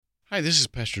Hi, this is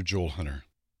Pastor Joel Hunter.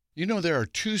 You know, there are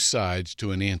two sides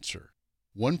to an answer,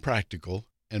 one practical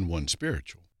and one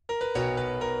spiritual.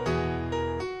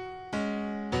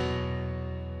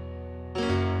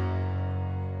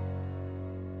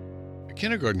 A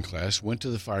kindergarten class went to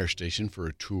the fire station for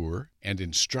a tour and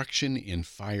instruction in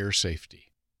fire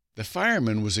safety. The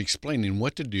fireman was explaining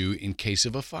what to do in case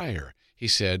of a fire. He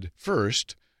said,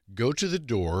 first, go to the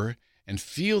door and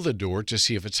feel the door to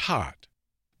see if it's hot.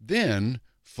 Then,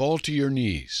 fall to your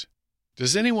knees.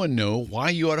 Does anyone know why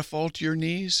you ought to fall to your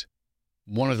knees?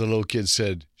 One of the little kids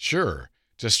said, sure,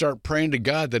 to start praying to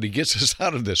God that He gets us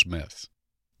out of this mess.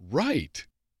 Right.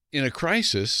 In a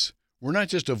crisis, we're not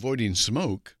just avoiding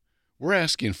smoke, we're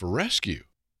asking for rescue.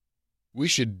 We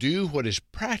should do what is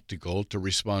practical to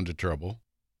respond to trouble,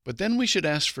 but then we should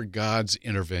ask for God's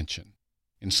intervention.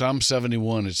 In Psalm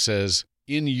 71 it says,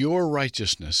 in your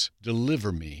righteousness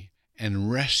deliver me and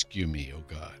rescue me, O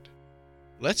God.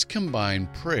 Let's combine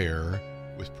prayer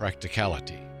with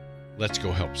practicality. Let's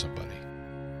go help somebody.